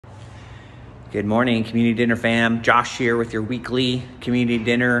Good morning, Community Dinner fam. Josh here with your weekly Community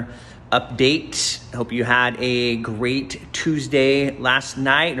Dinner update. Hope you had a great Tuesday last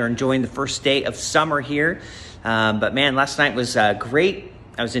night or enjoying the first day of summer here. But man, last night was great.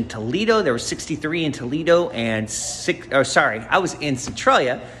 I was in Toledo. There was 63 in Toledo and I was in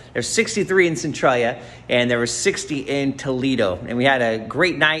Centralia. There's 63 in Centralia and there was 60 in Toledo. And we had a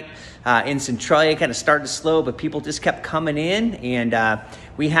great night in Centralia. Kind of started slow, but people just kept coming in. And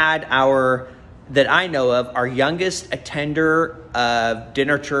we had that I know of, our youngest attender of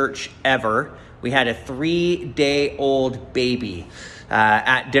dinner church ever. We had a 3-day-old baby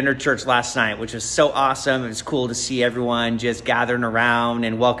at dinner church last night, which was so awesome. It was cool to see everyone just gathering around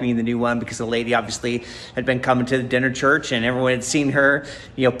and welcoming the new one, because the lady obviously had been coming to the dinner church and everyone had seen her,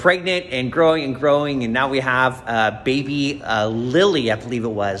 pregnant and growing. And now we have baby Lily, I believe it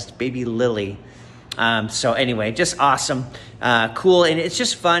was, baby Lily. So anyway, just awesome, cool. And it's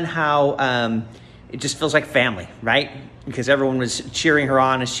just fun how it just feels like family, right? Because everyone was cheering her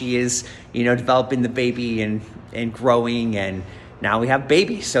on as she is, developing the baby and growing, and now we have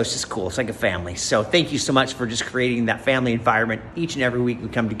babies. So it's just cool. It's like a family. So thank you so much for just creating that family environment. Each and every week we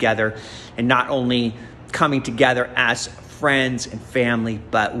come together, and not only coming together as friends and family,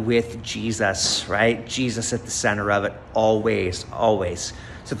 but with Jesus, right? Jesus at the center of it, always.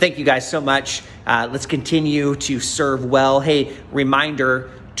 So thank you guys so much. Let's continue to serve well. Hey, reminder,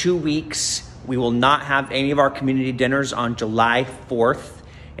 2 weeks, we will not have any of our community dinners on July 4th.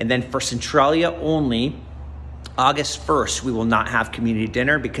 And then for Centralia only, August 1st, we will not have community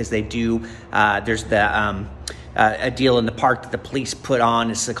dinner, because they do, there's a deal in the park that the police put on.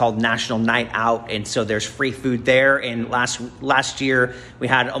 It's called National Night Out. And so there's free food there. And last year we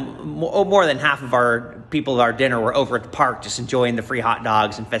had more than half of our people of our dinner were over at the park, just enjoying the free hot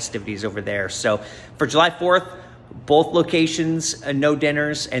dogs and festivities over there. So for July 4th, both locations, no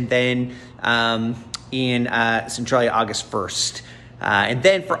dinners. And then in Centralia, August 1st. And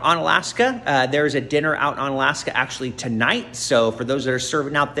then for Onalaska, there's a dinner out in Onalaska actually tonight. So for those that are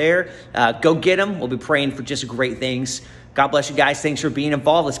serving out there, go get them. We'll be praying for just great things. God bless you guys. Thanks for being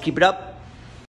involved. Let's keep it up.